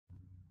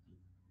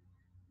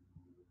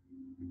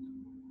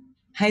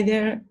Hi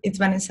there, it's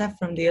Vanessa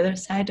from the other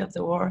side of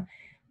the world.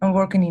 I'm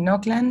working in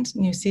Auckland,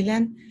 New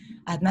Zealand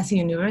at Massey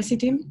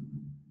University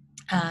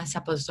as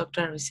a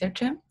postdoctoral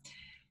researcher.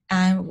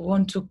 I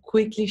want to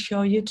quickly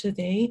show you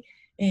today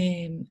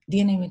DNA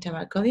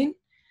metabarcoding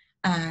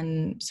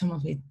and some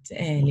of its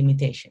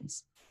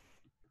limitations.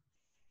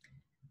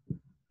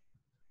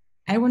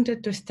 I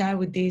wanted to start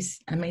with this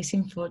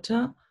amazing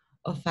photo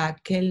of a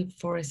kelp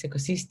forest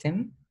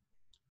ecosystem,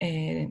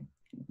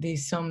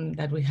 this some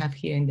that we have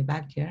here in the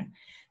backyard,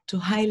 to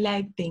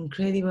highlight the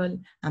incredible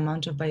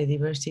amount of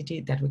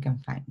biodiversity that we can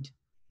find.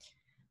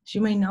 As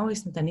you may know,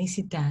 it's not an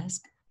easy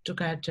task to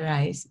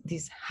characterize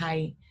this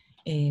high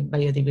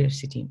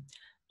biodiversity,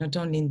 not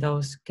only in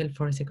those kelp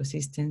forest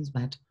ecosystems,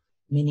 but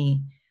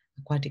many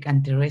aquatic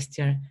and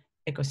terrestrial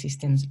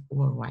ecosystems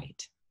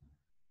worldwide.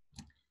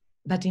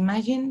 But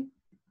imagine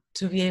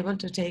to be able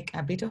to take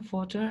a bit of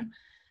water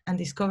and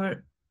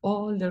discover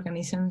all the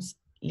organisms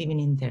living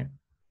in there.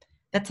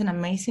 That's an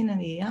amazing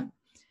idea,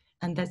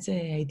 and that's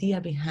the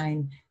idea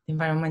behind the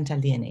environmental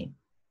DNA.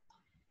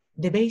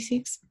 The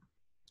basics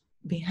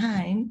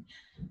behind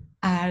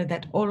are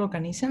that all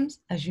organisms,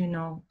 as you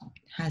know,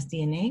 has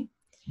DNA,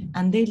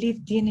 and they leave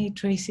DNA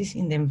traces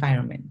in the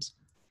environment.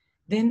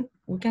 Then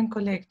we can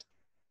collect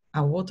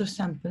a water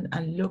sample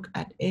and look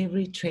at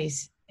every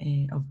trace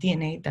of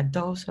DNA that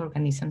those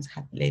organisms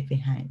have left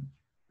behind.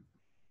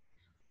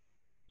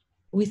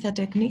 With a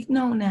technique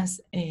known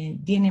as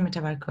DNA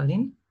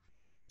metabarcoding,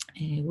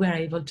 we are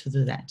able to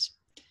do that.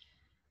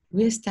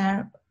 We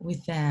start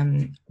with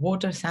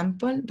water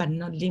sample, but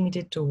not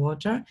limited to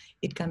water.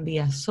 It can be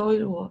a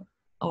soil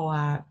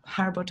or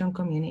hard bottom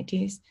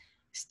communities,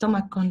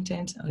 stomach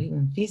contents, or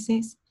even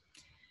feces.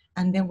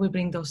 And then we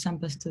bring those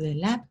samples to the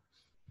lab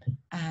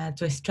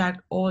to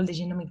extract all the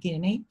genomic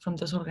DNA from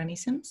those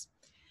organisms,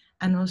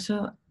 and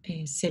also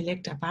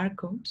select a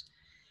barcode,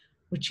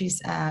 which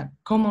is a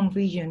common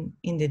region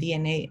in the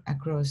DNA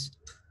across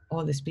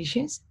all the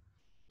species.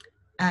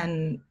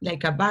 And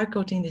like a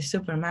barcode in the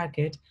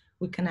supermarket,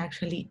 we can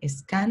actually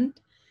scan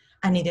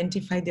and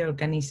identify the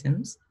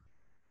organisms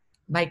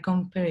by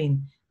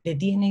comparing the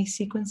DNA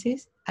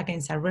sequences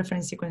against a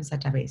reference sequence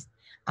database.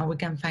 And we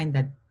can find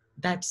that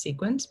that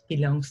sequence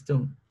belongs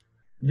to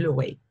blue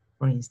whale,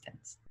 for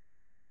instance.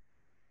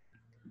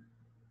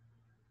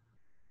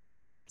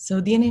 So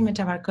DNA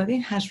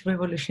metabarcoding has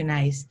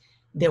revolutionized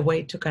the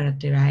way to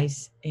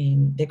characterize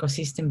the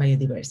ecosystem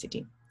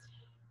biodiversity.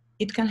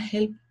 It can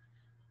help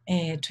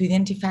to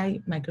identify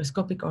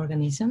microscopic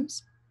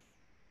organisms,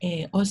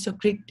 also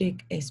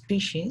cryptic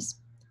species,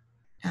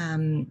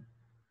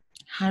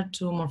 hard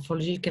to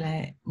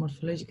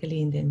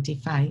morphologically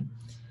identify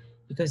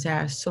because there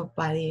are soft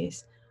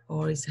bodies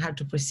or it's hard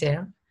to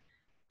preserve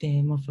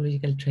the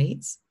morphological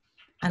traits,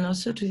 and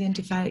also to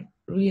identify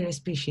rare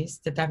species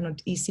that are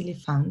not easily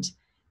found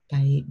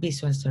by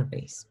visual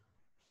surveys.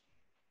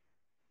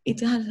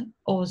 It has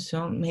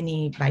also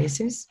many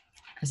biases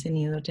as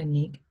any other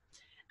technique,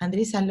 and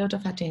there is a lot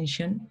of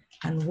attention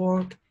and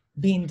work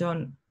being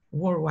done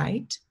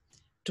worldwide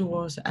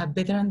towards a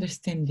better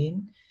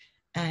understanding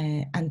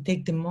and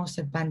take the most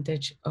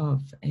advantage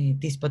of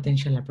this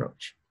potential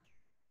approach.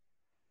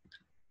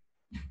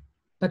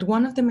 But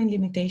one of the main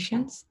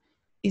limitations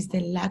is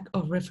the lack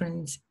of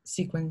reference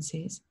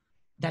sequences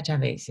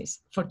databases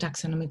for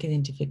taxonomic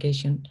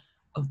identification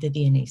of the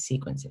DNA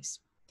sequences.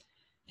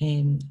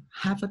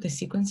 Half of the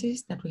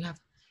sequences that we have,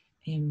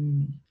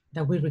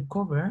 that we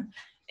recover,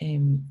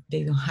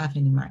 they don't have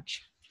any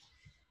match.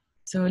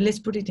 So let's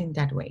put it in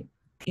that way.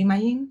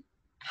 Imagine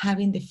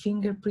having the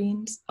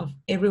fingerprints of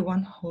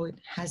everyone who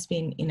has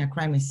been in a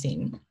crime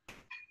scene,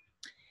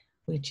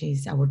 which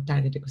is our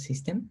target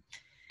ecosystem.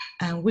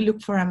 And we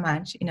look for a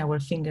match in our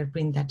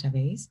fingerprint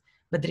database,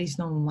 but there is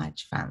no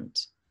match found.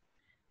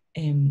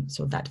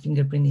 So that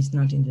fingerprint is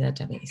not in the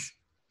database.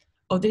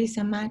 Or there is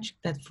a match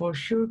that for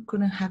sure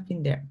couldn't have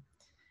been there,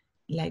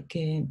 like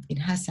it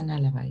has an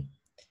alibi.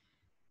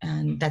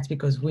 And that's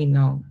because we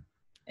know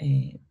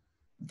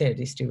their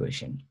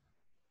distribution.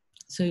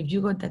 So if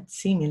you got that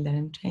signal that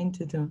I'm trying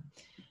to do,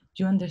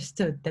 you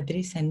understood that there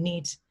is a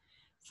need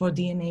for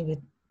DNA with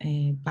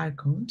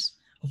barcodes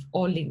of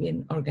all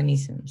living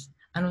organisms,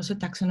 and also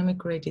taxonomic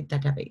curated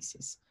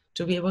databases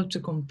to be able to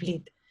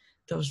complete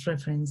those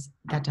reference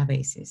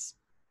databases.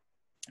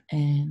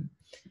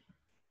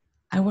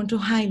 I want to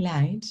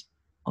highlight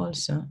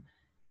also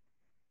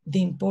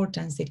the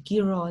importance, the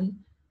key role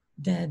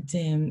that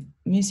the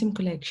museum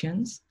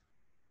collections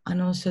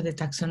and also the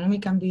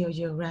taxonomic and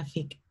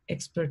biogeographic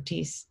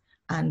expertise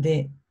and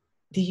the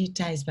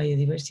digitized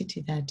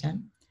biodiversity data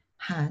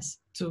has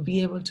to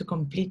be able to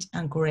complete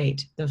and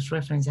curate those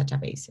reference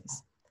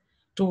databases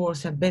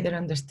towards a better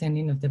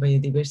understanding of the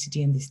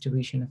biodiversity and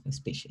distribution of a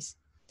species.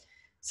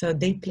 So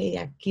they play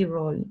a key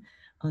role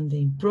on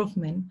the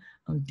improvement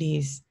of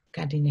these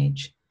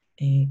cutting-edge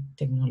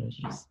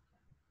technologies.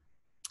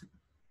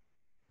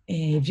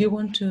 If you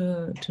want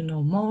to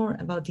know more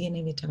about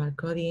DNA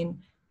metabarcoding,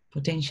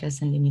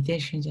 potentials and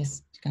limitations,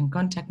 just you can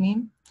contact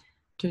me,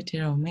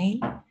 Twitter or mail.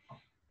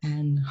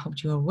 and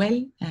hope you are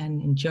well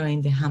and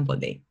enjoying the humble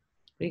day.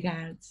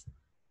 Regards.